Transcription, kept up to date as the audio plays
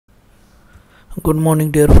Good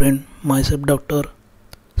morning, dear friend. Myself, Dr.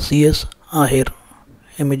 C.S. Ahir,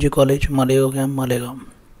 MEG College, Malegaon, Malegaon.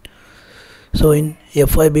 So, in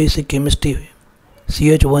FI Basic Chemistry,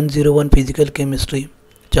 CH-101 Physical Chemistry,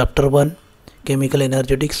 Chapter 1, Chemical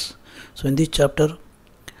Energetics. So, in this chapter,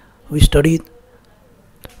 we studied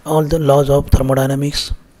all the laws of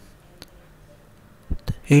thermodynamics,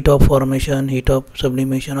 heat of formation, heat of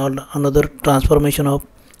sublimation, all another transformation of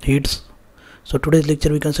heats. So today's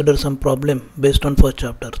lecture we consider some problem based on first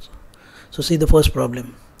chapters. So see the first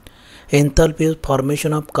problem. Enthalpy of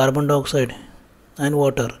formation of carbon dioxide and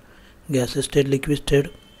water, gas state, liquid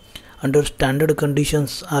state under standard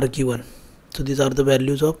conditions are given. So these are the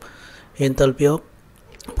values of enthalpy of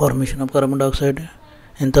formation of carbon dioxide,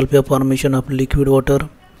 enthalpy of formation of liquid water.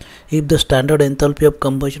 If the standard enthalpy of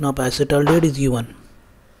combustion of acetaldehyde is given,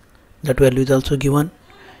 that value is also given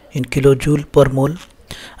in kilojoule per mole,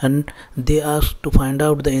 and they ask to find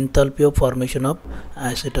out the enthalpy of formation of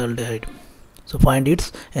acetaldehyde. So find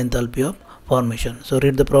its enthalpy of formation. So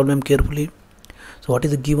read the problem carefully. So what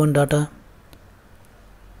is the given data?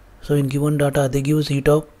 So in given data they give heat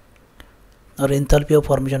of or enthalpy of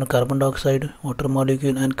formation of carbon dioxide, water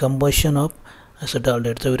molecule, and combustion of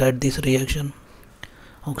acetaldehyde. So we write this reaction: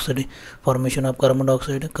 oxide formation of carbon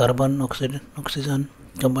dioxide, carbon, oxygen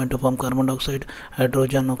combine to form carbon dioxide,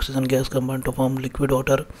 hydrogen, oxygen gas combine to form liquid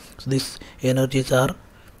water. So these energies are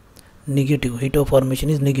negative. Heat of formation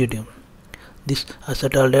is negative. This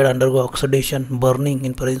acetaldehyde undergo oxidation, burning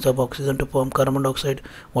in presence of oxygen to form carbon dioxide,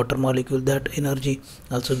 water molecule. That energy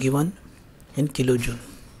also given in kilojoule.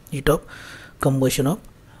 Heat of combustion of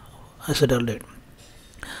acetaldehyde.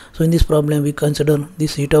 So in this problem we consider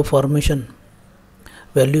this heat of formation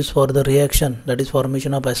values for the reaction, that is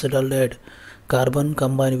formation of acetaldehyde. Carbon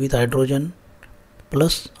combined with hydrogen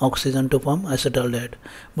plus oxygen to form acetaldehyde,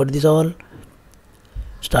 but these all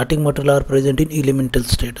starting material are present in elemental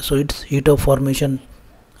state, so its heat of formation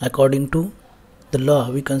according to the law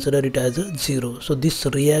we consider it as a 0. So this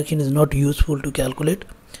reaction is not useful to calculate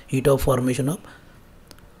heat of formation of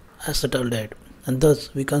acetaldehyde, and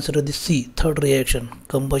thus we consider the C, third reaction,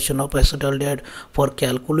 combustion of acetaldehyde, for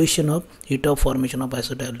calculation of heat of formation of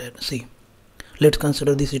acetaldehyde. C. Let's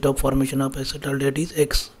consider this heat of formation of acetaldehyde is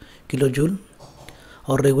X kilojoule,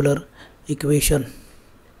 or regular equation.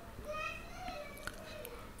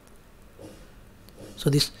 So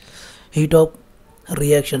this heat of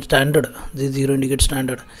reaction standard, this 0 indicates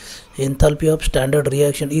standard. Enthalpy of standard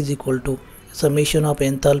reaction is equal to summation of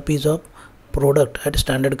enthalpies of product at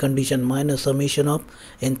standard condition minus summation of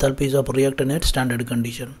enthalpies of reactant at standard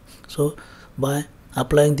condition. So by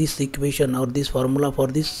applying this equation or this formula for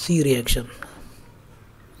this C reaction,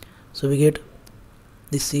 so we get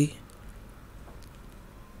this C.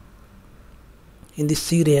 In this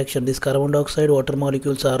C reaction, this carbon dioxide, water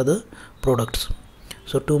molecules are the products.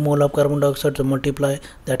 So 2 mole of carbon dioxide, so multiply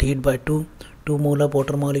that heat by 2. 2 mole of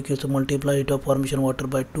water molecules, so multiply heat of formation water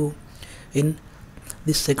by 2. In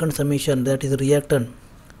this second summation, that is reactant,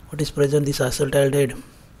 what is present? This acetaldehyde.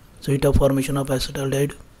 So heat of formation of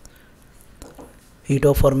acetaldehyde, heat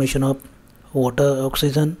of formation of water,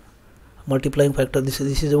 oxygen, multiplying factor, this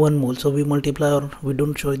is 1 mole, so we multiply, or we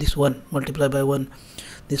don't show this 1, multiply by 1.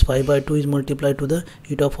 This 5 by 2 is multiplied to the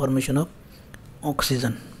heat of formation of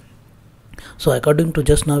oxygen. So according to,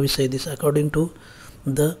 just now we say this, according to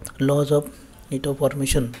the laws of heat of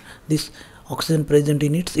formation, this oxygen present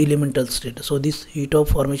in its elemental state, so this heat of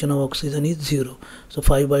formation of oxygen is 0. So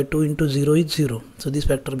 5 by 2 into 0 is 0, so this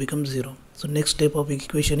factor becomes 0. So next step of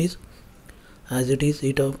equation is as it is,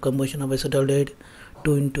 heat of combustion of acetaldehyde,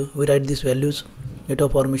 2 into, we write these values. Heat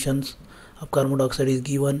of formations of carbon dioxide is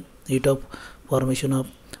given, heat of formation of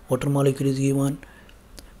water molecule is given,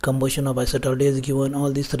 combustion of acetaldehyde is given. All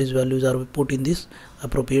these three values are put in these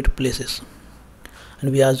appropriate places,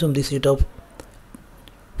 and we assume this heat of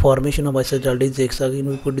formation of acetaldehyde is X. Again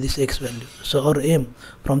we put this X value. So our aim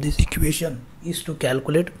from this equation is to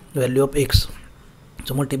calculate value of X.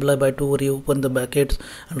 So multiply by 2, reopen the brackets,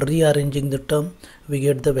 and rearranging the term, we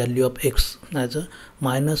get the value of X as a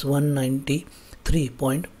minus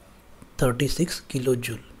 193.36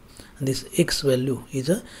 kilojoule, and this X value is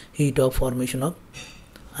a heat of formation of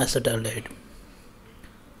acetaldehyde.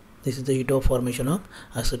 This is the heat of formation of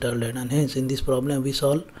acetaldehyde, and hence in this problem we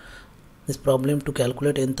solve this problem to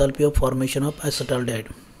calculate enthalpy of formation of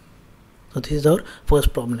acetaldehyde. So this is our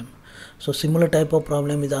first problem. So similar type of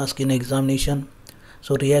problem is asked in examination.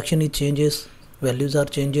 So reaction is changes, values are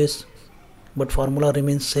changes, but formula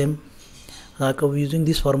remains same. Like using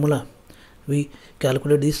this formula we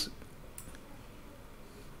calculate this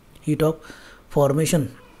heat of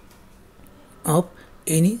formation of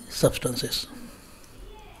any substances.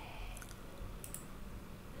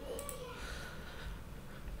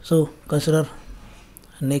 So consider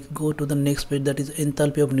go to the next page, that is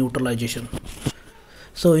enthalpy of neutralization.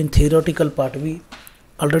 So in theoretical part we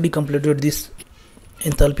already completed this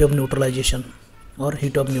enthalpy of neutralization or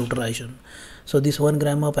heat of neutralization. So this 1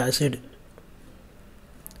 gram of acid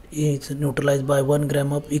is neutralized by 1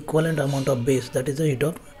 gram of equivalent amount of base, that is the heat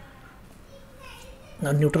of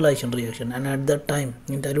neutralization reaction, and at that time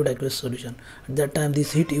in dilute aqueous solution, at that time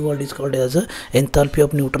this heat evolved is called as a enthalpy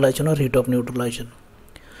of neutralization or heat of neutralization.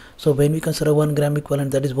 So when we consider 1 gram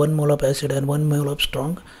equivalent, that is 1 mole of acid and 1 mole of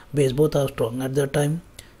strong base, both are strong at that time.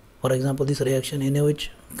 For example, this reaction NaOH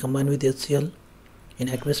combined with HCl in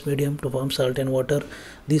aqueous medium to form salt and water,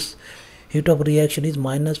 this heat of reaction is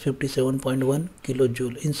minus 57.1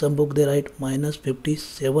 kilojoule. In some book they write minus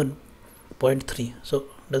 57.3, so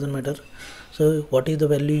doesn't matter. So what is the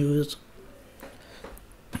value used,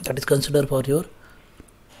 that is considered for your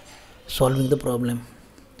solving the problem.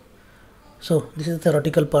 So this is the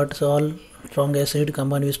theoretical part. So all strong acid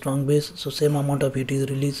combined with strong base, so same amount of heat is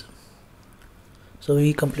released. So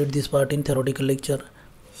we complete this part in theoretical lecture.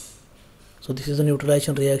 So this is the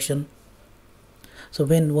neutralization reaction. So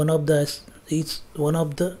when one of the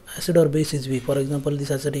acid or base is weak, for example this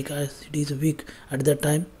acetic acid is weak, at that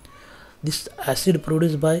time this acid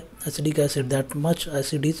produced by acetic acid, that much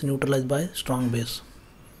acid is neutralized by strong base.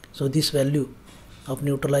 So this value of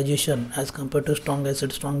neutralization as compared to strong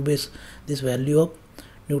acid, strong base, this value of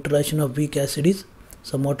neutralization of weak acid is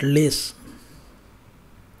somewhat less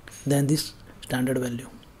than this standard value.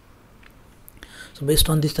 So based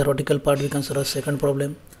on this theoretical part, we consider second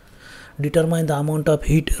problem. Determine the amount of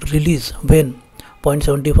heat released when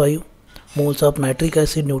 0.75 moles of nitric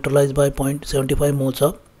acid neutralized by 0.75 moles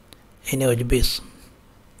of NaOH base.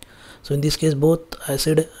 So in this case both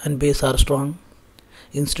acid and base are strong.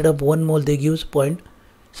 Instead of 1 mole they gives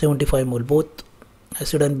 0.75 mole, both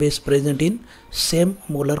acid and base present in same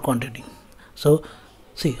molar quantity. So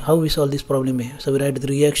see how we solve this problem here. So we write the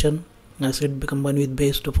reaction, acid combined with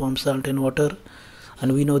base to form salt and water,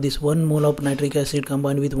 and we know this 1 mole of nitric acid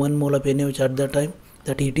combined with 1 mole of NaOH, at that time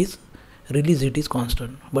that heat is release heat is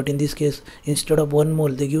constant, but in this case instead of 1 mole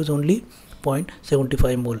they gives only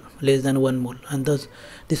 0.75 mole, less than 1 mole, and thus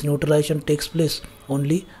this neutralization takes place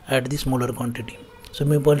only at this molar quantity. So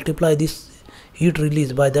we multiply this heat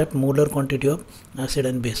release by that molar quantity of acid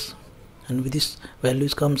and base, and with this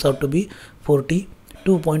values comes out to be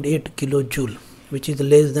 42.8 kilojoule, which is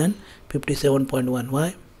less than 57.1.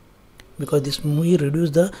 Why? Because this we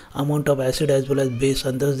reduce the amount of acid as well as base,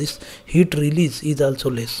 and thus this heat release is also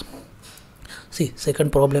less. See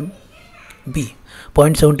second problem B.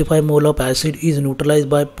 0.75 mole of acid is neutralized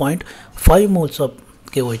by 0.5 moles of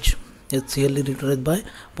KOH. HCl is neutralized by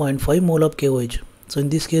 0.5 mole of KOH. So in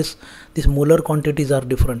this case these molar quantities are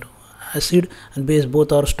different. Acid and base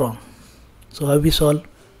both are strong. So how we solve?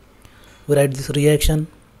 We write this reaction,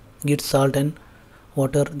 get salt and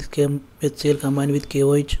water, this HCl combined with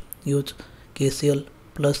KOH, use KCl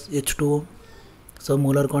plus H2O, so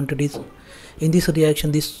molar quantities. In this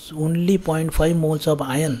reaction this only 0.5 moles of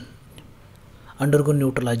iron undergo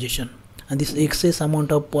neutralization, and this excess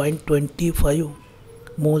amount of 0.25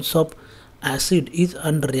 moles of acid is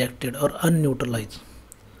unreacted or unneutralized.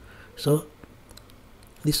 So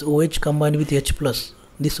this OH combined with H plus,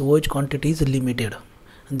 this OH quantity is limited,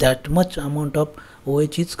 that much amount of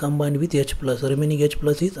OH is combined with H plus, remaining H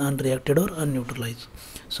plus is unreacted or unneutralized.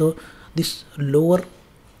 So this lower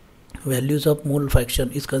values of mole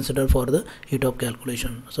fraction is considered for the heat of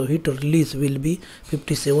calculation. So heat release will be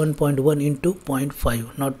 57.1 into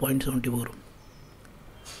 0.5, not 0.74,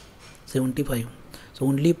 75. So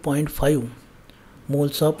only 0.5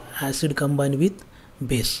 moles of acid combined with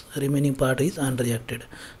base, remaining part is unreacted.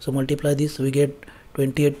 So multiply this, we get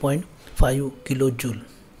 28.5 kilojoule.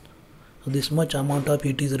 So this much amount of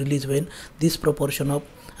heat is released when this proportion of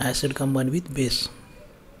acid combined with base.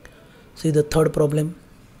 See the third problem.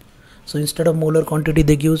 So instead of molar quantity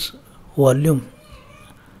they gives volume,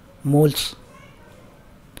 moles.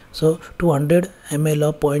 So 200 ml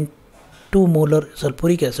of 0.2 molar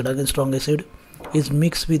sulfuric acid, again strong acid, is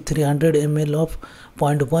mixed with 300 ml of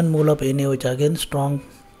 0.1 mole of NaOH, again strong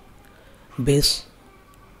base,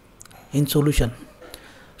 in solution.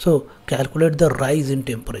 So calculate the rise in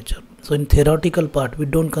temperature. So in theoretical part we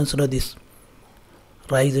don't consider this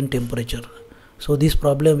rise in temperature. So this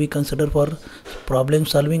problem we consider for problem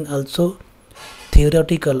solving also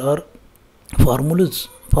theoretical or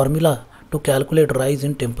formula to calculate rise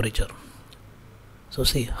in temperature. So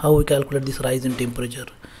see how we calculate this rise in temperature.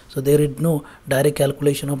 So there is no direct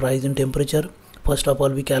calculation of rise in temperature. First of all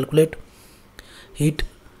we calculate heat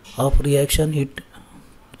of reaction, heat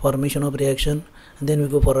formation of reaction, and then we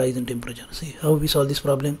go for rise in temperature. See how we solve this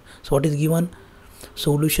problem. So what is given?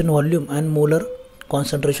 Solution volume and molar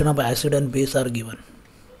concentration of acid and base are given.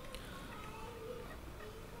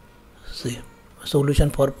 See solution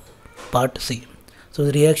for part C. So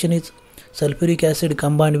the reaction is sulfuric acid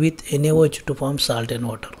combined with NaOH to form salt and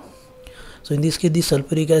water. So in this case, this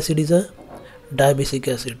sulfuric acid is a dibasic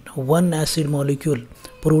acid. One acid molecule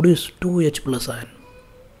produces 2 H plus ion.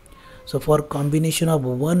 So for combination of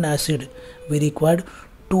one acid, we required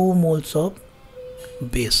 2 moles of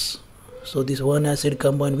base. So this one acid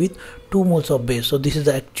combined with 2 moles of base. So this is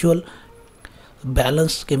the actual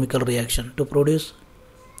balanced chemical reaction to produce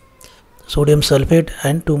sodium sulfate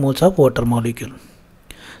and 2 moles of water molecule.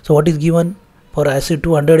 So what is given? For acid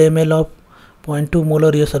 200 ml of 0.2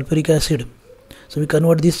 molar sulfuric acid. So we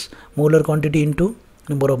convert this molar quantity into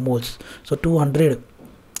number of moles. So 200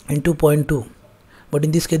 into 0.2. But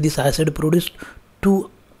in this case, this acid produced 2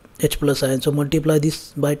 H plus ion. So multiply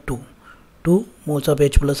this by 2. 2 moles of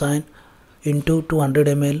H plus ion into 200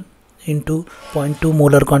 ml into 0.2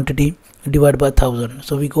 molar quantity divided by 1000.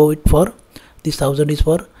 So we go it for this 1000 is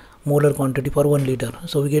for molar quantity for 1 liter.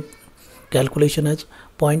 So we get calculation as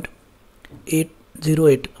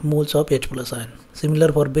 0.808 moles of H plus ion.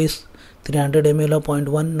 Similar for base, 300 ml of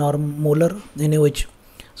 0.1 norm molar NaOH.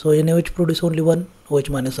 So NaOH produce only 1 OH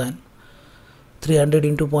minus ion. 300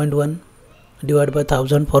 into 0.1 divided by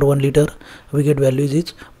 1000 for 1 liter, we get values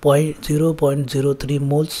is 0.03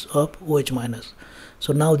 moles of OH minus.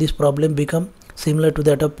 So now this problem become similar to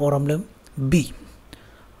that of problem B.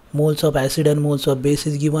 Moles of acid and moles of base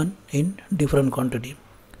is given in different quantity.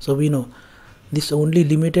 So we know this only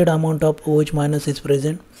limited amount of OH minus is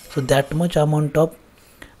present. So that much amount of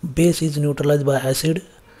base is neutralized by acid.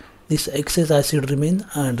 This excess acid remains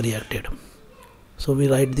unreacted. So we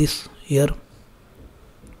write this here.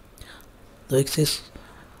 The excess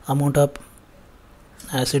amount of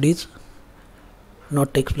acid is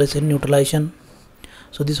not takes place in neutralization.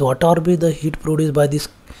 So this whatever be the heat produced by this,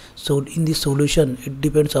 so in this solution it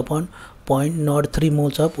depends upon 0.03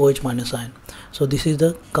 moles of OH minus ion. So this is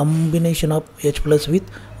the combination of H plus with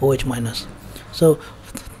OH minus. So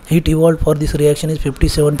heat evolved for this reaction is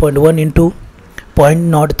 57.1 into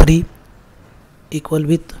 0.03 equal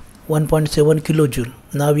with 1.7 kilojoule.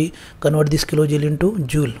 Now we convert this kilojoule into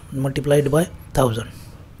joule multiplied by 1000.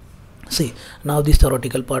 See now this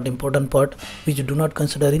theoretical part, important part which do not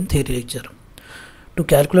consider in theory lecture. To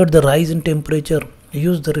calculate the rise in temperature,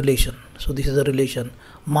 use the relation. So this is the relation: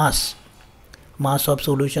 mass of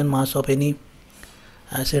solution, mass of any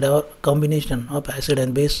acid or combination of acid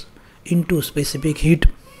and base into specific heat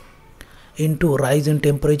into rise in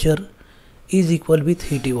temperature is equal with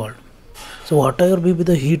heat evolved. So whatever be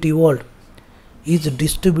the heat evolved is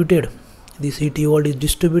distributed, this heat evolved is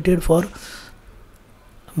distributed for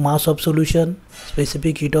mass of solution,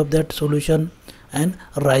 specific heat of that solution, and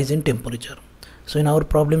rise in temperature. So in our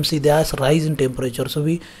problem, see, they ask rise in temperature. So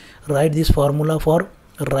we write this formula for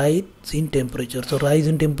rise in temperature. So rise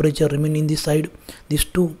in temperature remain in this side. These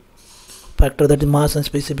two factor, that is mass and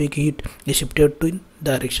specific heat, is shifted to in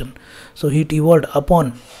direction. So heat evolved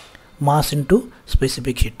upon mass into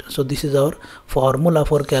specific heat. So this is our formula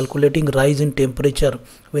for calculating rise in temperature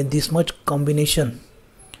when this much combination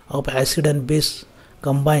of acid and base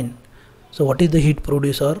combine. So what is the heat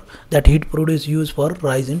produced, or that heat produced used for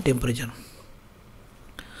rise in temperature.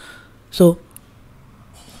 So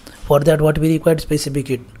for that what we required? Specific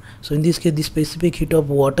heat. So in this case the specific heat of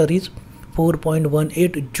water is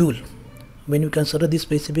 4.18 joule. When we consider this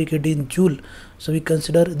specific heat in joule, so we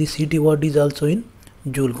consider this heat evolved is also in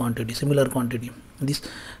joule quantity, similar quantity. These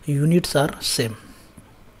units are same.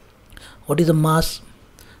 What is the mass?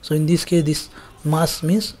 So in this case this mass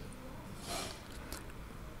means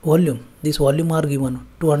volume. This volume are given: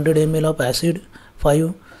 200 ml of acid,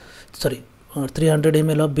 300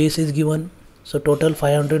 ml of base is given. So total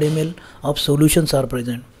 500 ml of solutions are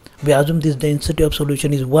present. We assume this density of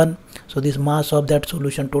solution is 1. So this mass of that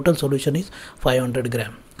solution, total solution, is 500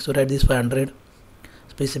 gram. So write this 500,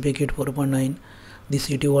 specific heat 4.9. This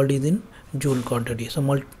heat evolved is in joule quantity.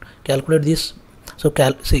 So calculate this. So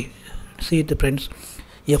see it, friends.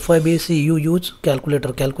 FIBC you use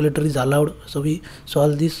calculator. Calculator is allowed. So we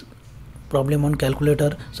solve this problem on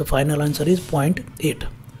calculator. So final answer is 0.8.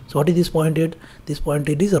 So what is this 0.8? This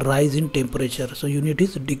 0.8 is rise in temperature. So unit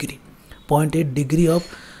is degree. 0.8 degree of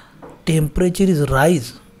temperature is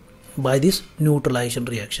rise by this neutralization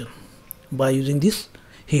reaction by using this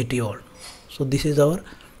heat evolved. So this is our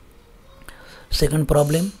second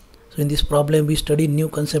problem. So in this problem we study new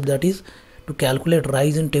concept, that is to calculate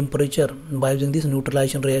rise in temperature by using this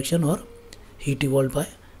neutralization reaction or heat evolved by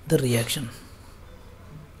the reaction.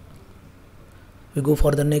 we go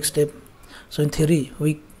for the next step. So in theory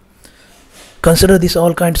we consider this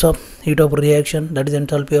all kinds of heat of reaction, that is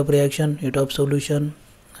enthalpy of reaction, heat of solution.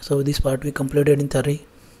 So this part we completed in theory.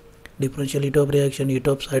 Differential heat of reaction, heat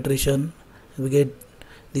of hydration, we get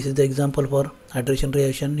this is the example for hydration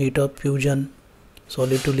reaction, heat of fusion,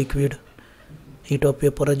 solid to liquid, heat of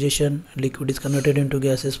vaporization, liquid is converted into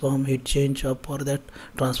gaseous form, heat change of for that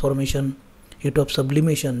transformation, heat of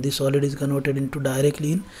sublimation, this solid is converted into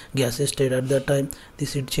directly in gaseous state. At that time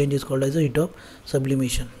this heat change is called as the heat of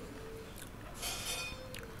sublimation.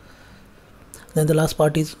 Then the last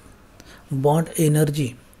part is bond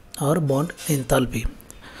energy or bond enthalpy.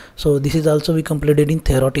 So this is also we completed in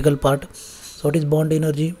theoretical part. So what is bond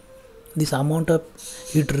energy? This amount of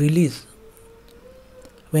heat release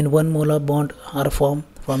when 1 mole of bond are formed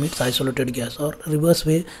from its isolated gas, or reverse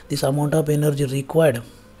way, this amount of energy required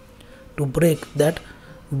to break that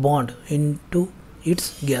bond into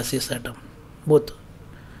its gaseous atom. Both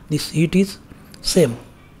this heat is same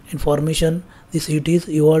in formation, this heat is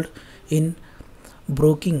evolved in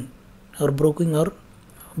broke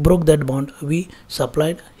that bond, we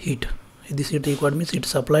supplied heat. This heat required means heat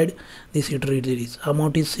supplied, this heat release.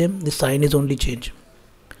 Amount is same, the sign is only change.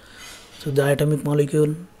 So the atomic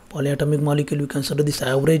molecule, polyatomic molecule, we consider this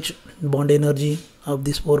average bond energy of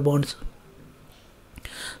these 4 bonds.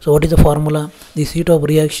 So what is the formula? This heat of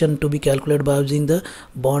reaction to be calculated by using the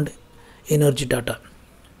bond energy data.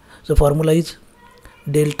 So formula is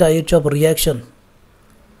delta H of reaction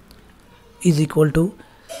is equal to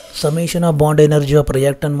summation of bond energy of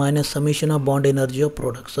reactant minus summation of bond energy of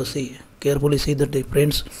product. So see, carefully see the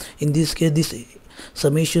difference. In this case, this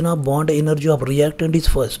summation of bond energy of reactant is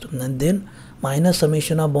first, and then minus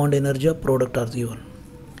summation of bond energy of product are given.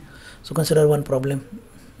 So consider one problem.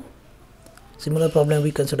 Similar problem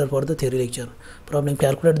we consider for the theory lecture. Problem: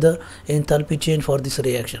 calculate the enthalpy change for this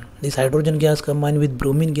reaction. This hydrogen gas combined with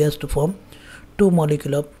bromine gas to form 2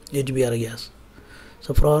 molecules of HBr gas.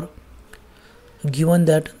 So for given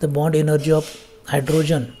that the bond energy of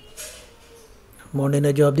hydrogen, bond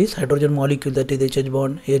energy of this hydrogen molecule, that is HH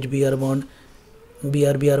bond, HBr bond,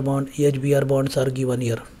 BRBr bond, HBr bonds are given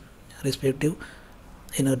here, respective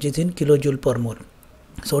energies in kilojoule per mole.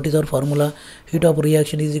 So what is our formula? Heat of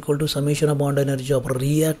reaction is equal to summation of bond energy of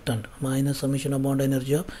reactant minus summation of bond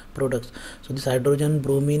energy of products. So this hydrogen,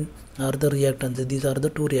 bromine are the reactants, these are the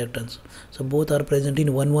 2 reactants. So both are present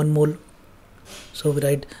in 1 mole. So we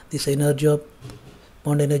write this energy of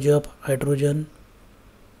bond energy of hydrogen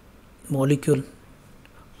molecule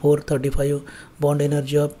 435, bond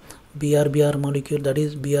energy of BRBr molecule, that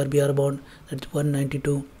is BRBr bond, that is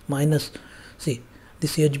 192, minus, see,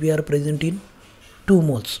 this HBr present in 2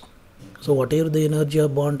 moles. So whatever the energy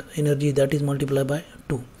of bond energy, that is multiplied by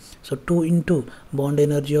 2. So 2 into bond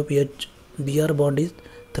energy of HBr bond is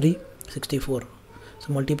 364.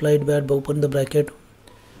 So multiplied by, open the bracket,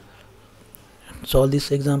 solve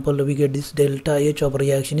this example, we get this delta H of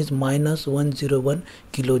reaction is minus 101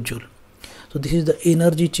 kilojoule. So this is the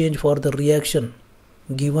energy change for the reaction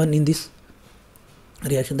given in this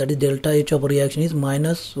reaction, that is delta H of reaction is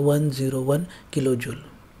minus 101 kilojoule.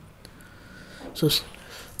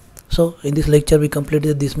 So in this lecture we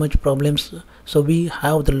completed this much problems. So we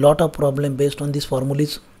have a lot of problem based on these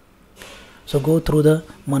formulas. So go through the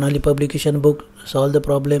Manali publication book, solve the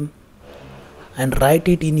problem and write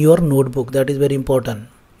it in your notebook. That is very important.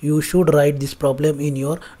 You should write this problem in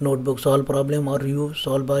your notebook. Solve problem or you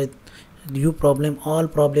solve by you problem, all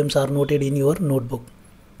problems are noted in your notebook.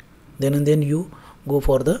 Then and then you go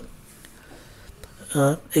for the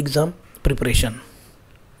exam preparation.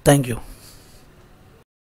 Thank you.